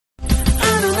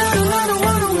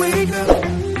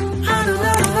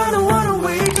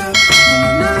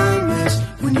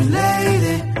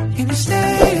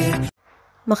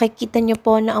Makikita nyo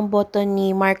po na ang boto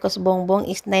ni Marcos Bongbong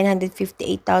is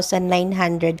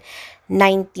 958,919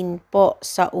 po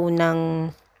sa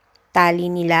unang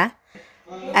tali nila.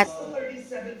 At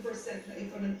 37% na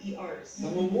ito ng ERs.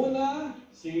 Namumuna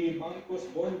si Marcos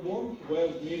Bongbong,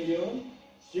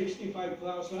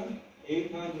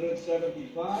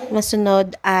 12,65,875.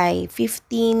 masunod ay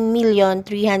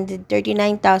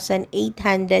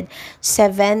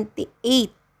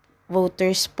 15,339,878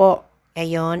 voters po.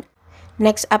 Ayon.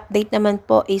 Next update naman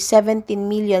po is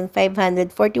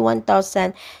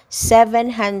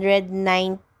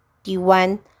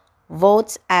 17,541,791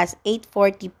 votes as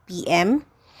 8:40 p.m.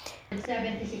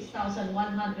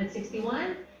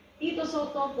 76,161. Tito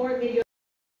Soto, 4 million.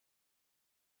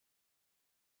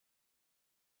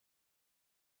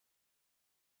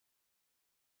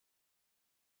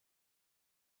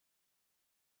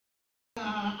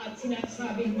 At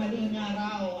sinasabing maling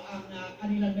araw ang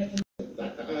kanilang method.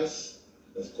 Tataas,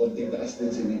 tapos konting taas din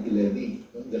si Nicky Lenny.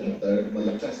 Ganun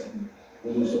malakas ang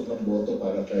ulusok ng boto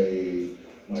para kay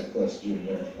Marcos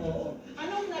Jr. Oo.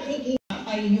 Anong nakikita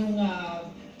kayo yung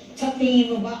sa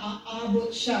tingin mo ba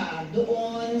aabot siya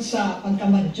doon sa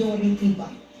pagka-majority ba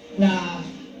na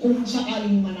kung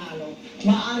sakaling manalo?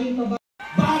 Maaari pa ba?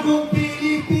 Bagong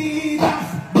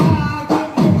Pilipinas,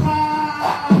 bagong mukha,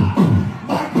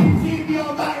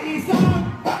 magprinsipyo ba isang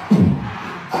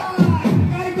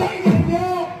kaibigan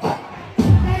nyo,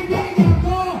 kaibigan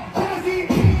ko, kasi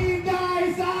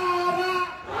Inday Sara.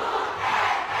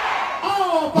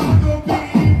 Oh, bagong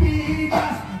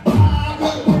Pilipinas,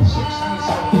 bagong mukha,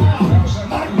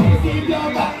 magprinsipyo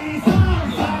ba isang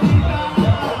salita.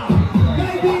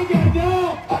 Kaibigan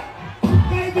nyo,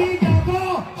 kaibigan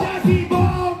ko, siya si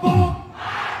BongBong.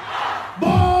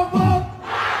 BongBong.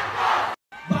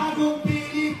 Bagong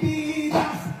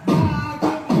Pilipinas,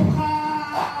 bagong mukha,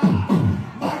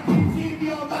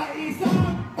 magprinsipyo ba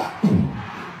isang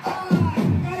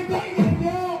kaibigan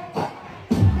nyo,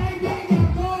 kaibigan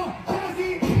ko, siya si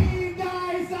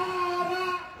Inday Sara.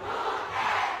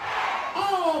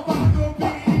 Oh, bagong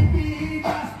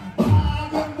Pilipinas,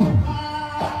 bagong mukha,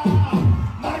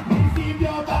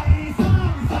 magprinsipyo ba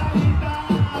isang salita.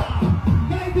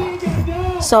 Kaibigan nyo,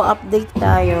 So, update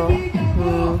tayo.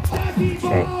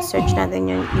 Search natin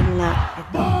yun nga.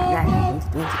 Ito,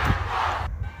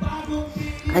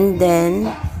 2022. And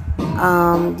then,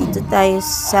 dito tayo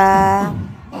sa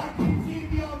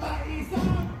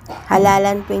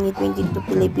Halalan 2022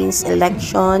 Philippines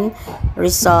election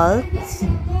results.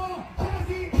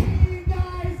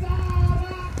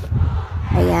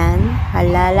 Ayan,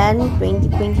 Halalan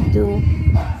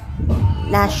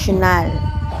 2022 national.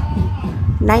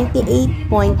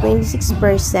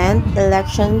 98.26%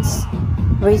 elections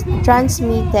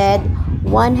transmitted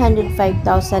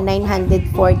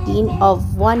 105,914 of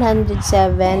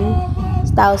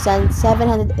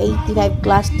 107,785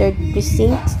 clustered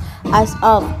precincts as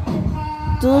of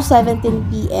 2:17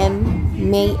 p.m.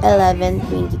 May 11,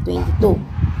 2022.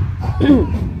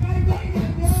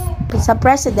 Sa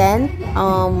President,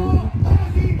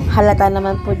 halata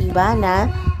naman po diba na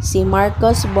si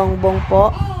Marcos Bongbong po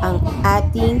ang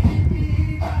ating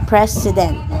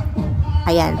President.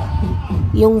 Ayan.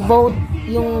 Yung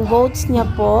votes niya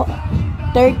po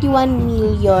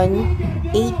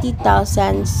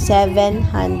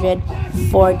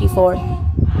 31,080,744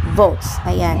 votes.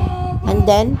 Ayan. And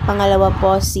then pangalawa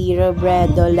po si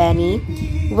Robredo Lenny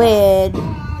with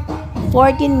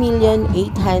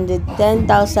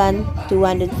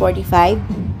 14,810,245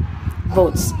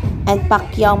 votes. And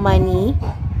Pacquiao Manny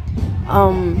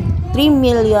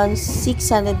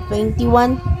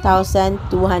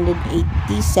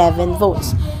 3,621,287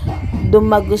 votes.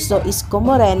 Dumagusto Isko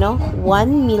Moreno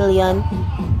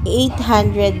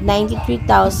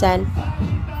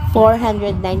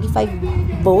 1,893,495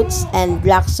 votes, and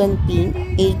Blackson Ping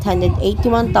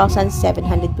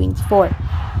 881,724.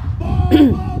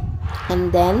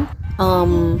 And then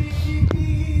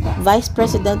Vice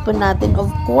President po natin, of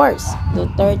course,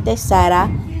 Duterte Sara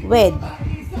with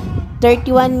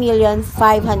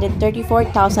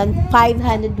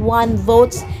 31,534,501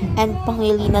 votes, and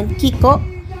Pangilinan Kiko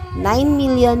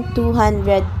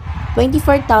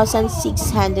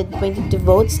 9,224,622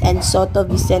 votes, and Soto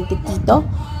Vicente Tito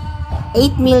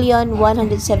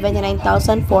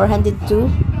 8,179,402,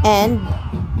 and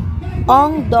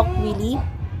Ong Doc Willie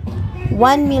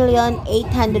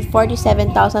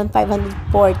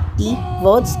 1,847,540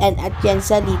 votes, and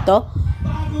Atienza Lito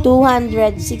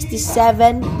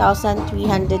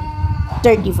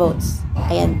 267,330 votes.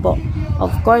 Ayan po.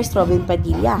 Of course, Robin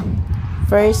Padilla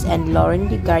first, and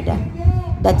Lauren Ligarda.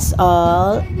 That's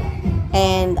all.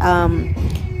 And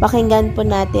Pakinggan po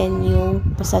natin yung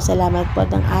pasasalamat po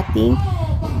ng ating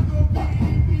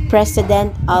President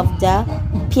of the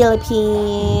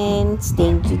Philippines.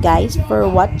 Thank you guys for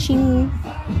watching.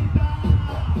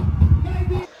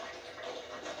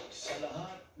 Sa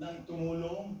lahat ng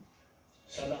tumulong,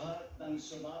 sa lahat ng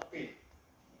sumapit,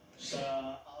 sa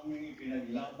aming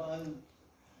ipinaglaban,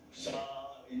 sa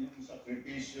inyong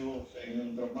sakripisyo, sa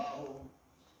inyong trabaho,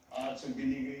 at sa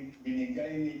binigay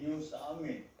ninyo sa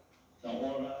amin ng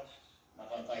oras, na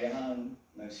kakayahan,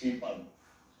 ng sipag.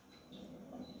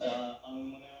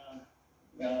 Ang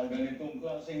mga ganitong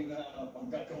klaseng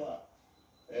pagkagawa,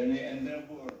 any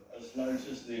endeavor as large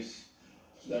as this,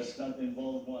 does not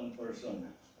involve one person.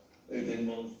 It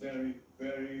involves very,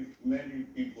 very many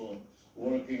people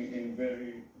working in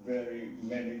very, very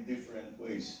many different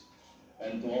ways.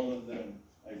 And to all of them,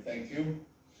 I thank you.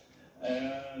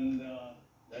 And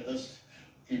let us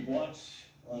keep watch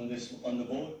on the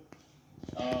vote.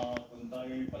 Kung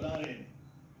tayo'y palarin,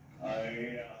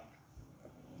 ay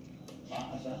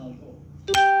aasahan ko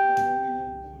na ang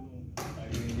inyong tulong ay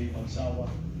hindi magsawa,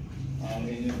 ang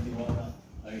inyong tiwala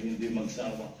ay hindi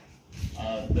magsawa.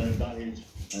 At dahil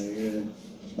ay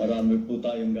marami po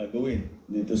tayong gagawin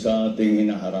dito sa ating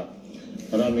hinaharap.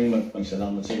 Maraming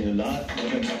salamat sa inyo lahat.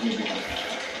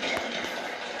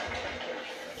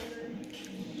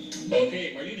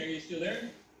 Okay, Marlene, are you still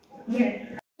there?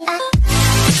 Yes.